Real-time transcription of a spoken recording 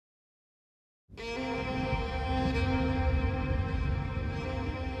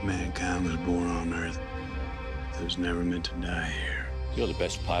Mankind was born on Earth. It was never meant to die here. You're the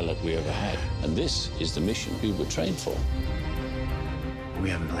best pilot we ever had, and this is the mission we were trained for. We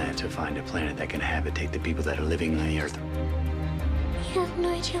have a plan to find a planet that can habitate the people that are living on the Earth. You have no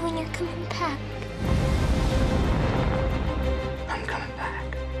idea when you're coming back. I'm coming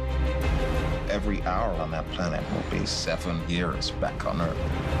back. Every hour on that planet will be 7 years back on Earth.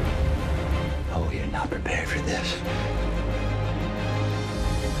 Oh, you're not prepared for this.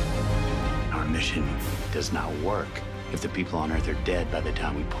 Our mission does not work if the people on Earth are dead by the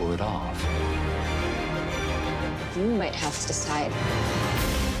time we pull it off. You might have to decide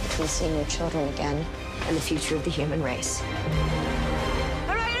between seeing your children again and the future of the human race.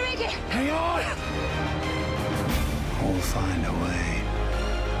 I'm not gonna make it! Hang on! We'll find a way.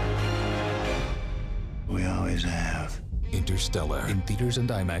 We always have. Interstellar, in theaters and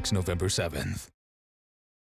IMAX November 7th.